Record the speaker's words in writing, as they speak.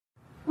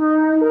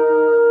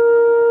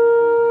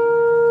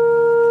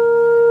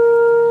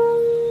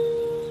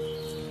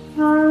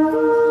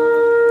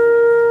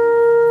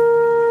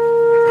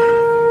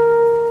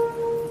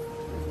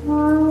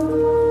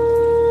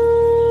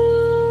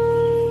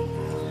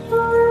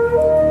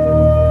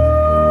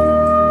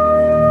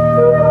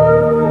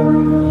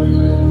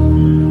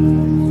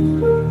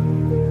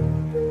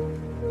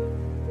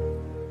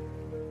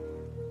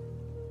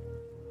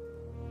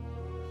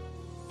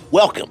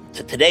Welcome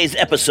to today's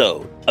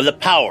episode of The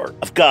Power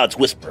of God's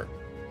Whisper,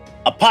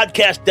 a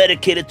podcast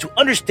dedicated to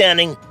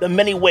understanding the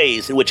many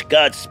ways in which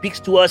God speaks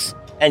to us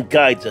and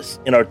guides us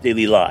in our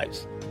daily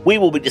lives. We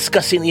will be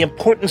discussing the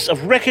importance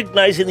of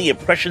recognizing the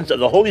impressions of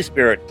the Holy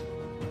Spirit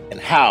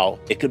and how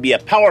it can be a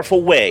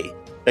powerful way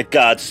that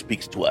God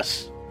speaks to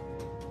us.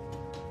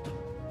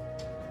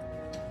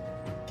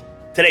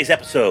 Today's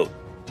episode,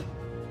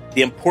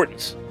 the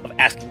importance of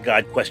asking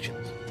God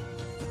questions.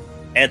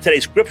 And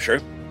today's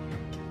scripture,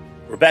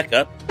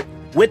 Rebecca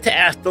went to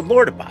ask the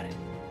Lord about it.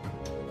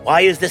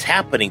 Why is this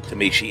happening to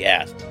me, she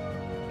asked.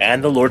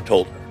 And the Lord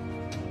told her.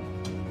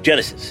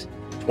 Genesis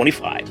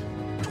 25,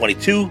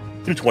 22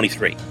 through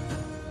 23. Hey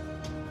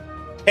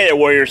there,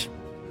 warriors.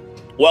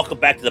 Welcome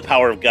back to the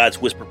Power of God's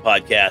Whisper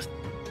podcast.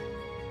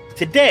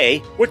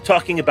 Today, we're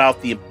talking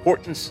about the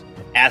importance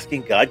of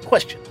asking God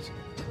questions.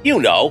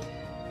 You know,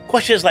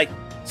 questions like,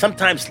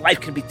 sometimes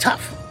life can be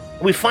tough,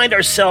 and we find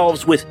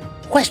ourselves with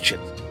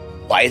questions.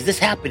 Why is this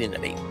happening to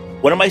me?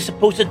 What am I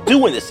supposed to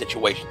do in this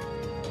situation?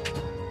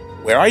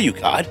 Where are you,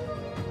 God?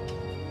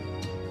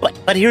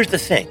 But here's the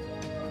thing.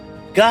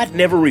 God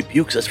never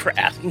rebukes us for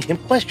asking him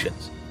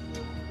questions.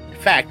 In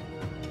fact,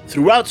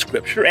 throughout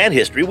Scripture and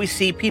history, we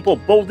see people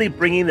boldly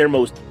bringing their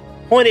most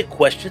pointed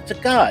questions to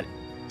God.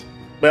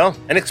 Well,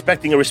 and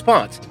expecting a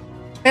response.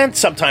 And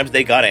sometimes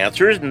they got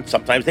answers, and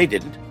sometimes they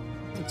didn't.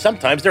 And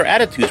sometimes their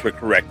attitudes were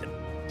corrected.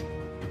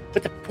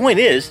 But the point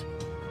is,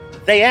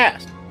 they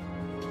asked.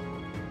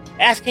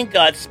 Asking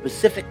God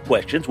specific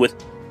questions with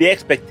the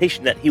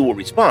expectation that he will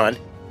respond,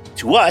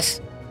 to us,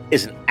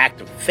 is an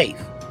act of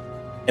faith.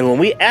 And when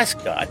we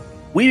ask God,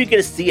 we begin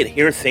to see and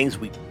hear things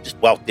we just,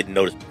 didn't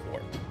notice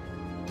before.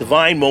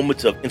 Divine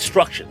moments of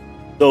instruction,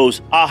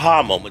 those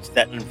aha moments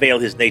that unveil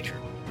his nature.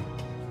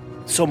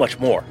 So much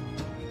more.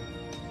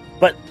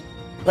 But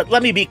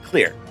let me be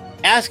clear.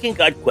 Asking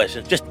God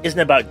questions just isn't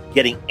about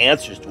getting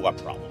answers to our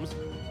problems.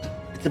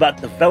 It's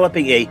about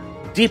developing a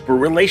deeper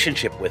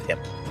relationship with him.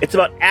 It's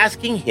about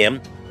asking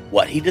him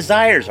what he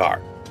desires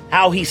are,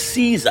 how he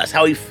sees us,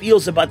 how he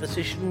feels about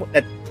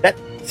that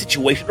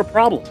situation or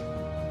problem,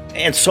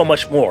 and so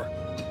much more.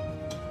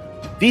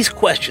 These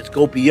questions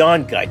go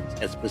beyond guidance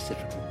and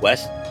specific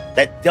requests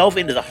that delve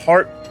into the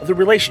heart of the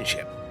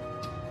relationship.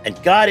 And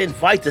God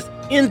invites us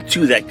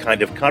into that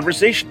kind of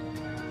conversation.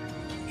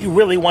 He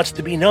really wants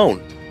to be known.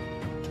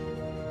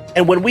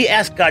 And when we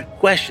ask God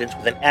questions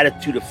with an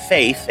attitude of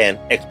faith and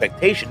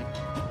expectation,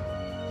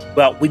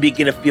 we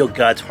begin to feel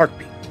God's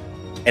heartbeat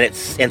and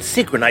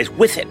synchronize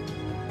with it.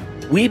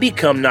 We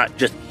become not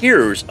just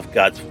hearers of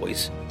God's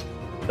voice,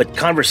 but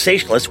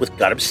conversationalists with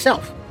God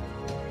himself.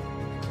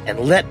 And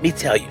let me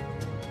tell you,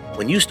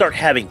 when you start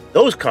having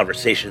those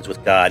conversations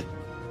with God,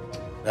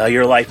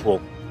 your life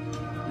will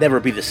never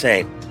be the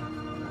same.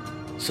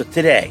 So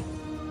today,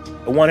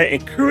 I want to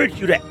encourage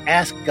you to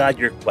ask God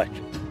your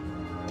questions.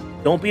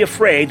 Don't be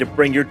afraid to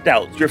bring your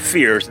doubts, your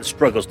fears, and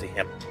struggles to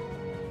him.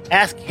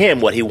 Ask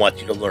him what he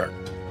wants you to learn,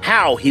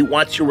 how he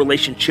wants your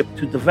relationship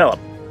to develop,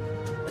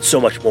 and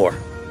so much more.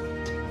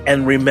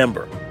 And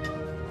remember,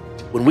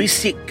 when we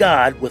seek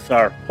God with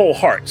our whole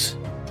hearts,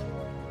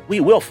 we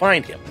will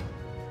find him.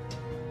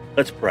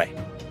 Let's pray.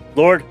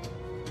 Lord,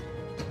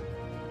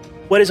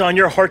 what is on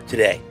your heart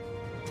today?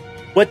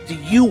 What do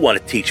you want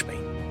to teach me?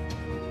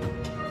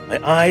 My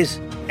eyes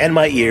and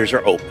my ears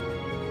are open.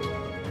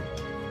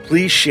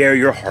 Please share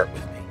your heart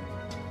with me.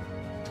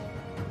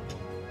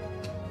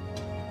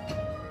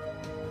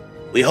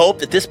 We hope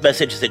that this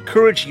message has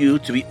encouraged you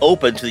to be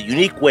open to the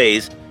unique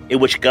ways in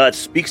which God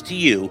speaks to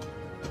you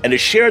and to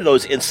share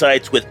those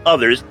insights with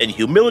others in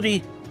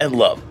humility and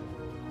love.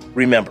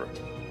 Remember,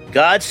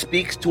 God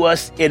speaks to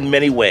us in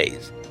many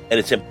ways, and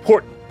it's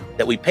important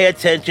that we pay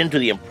attention to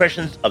the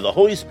impressions of the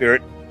Holy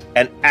Spirit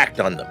and act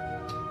on them.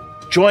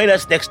 Join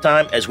us next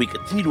time as we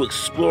continue to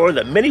explore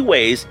the many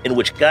ways in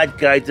which God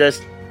guides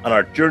us on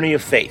our journey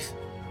of faith.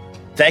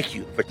 Thank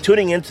you for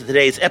tuning in to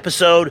today's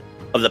episode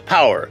of The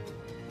Power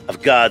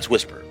of God's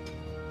Whisper.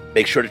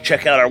 Make sure to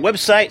check out our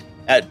website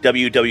at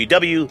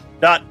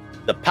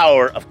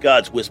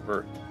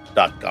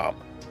www.thepowerofgodswhisper.com.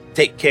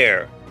 Take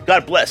care,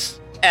 God bless,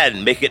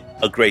 and make it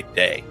a great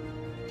day.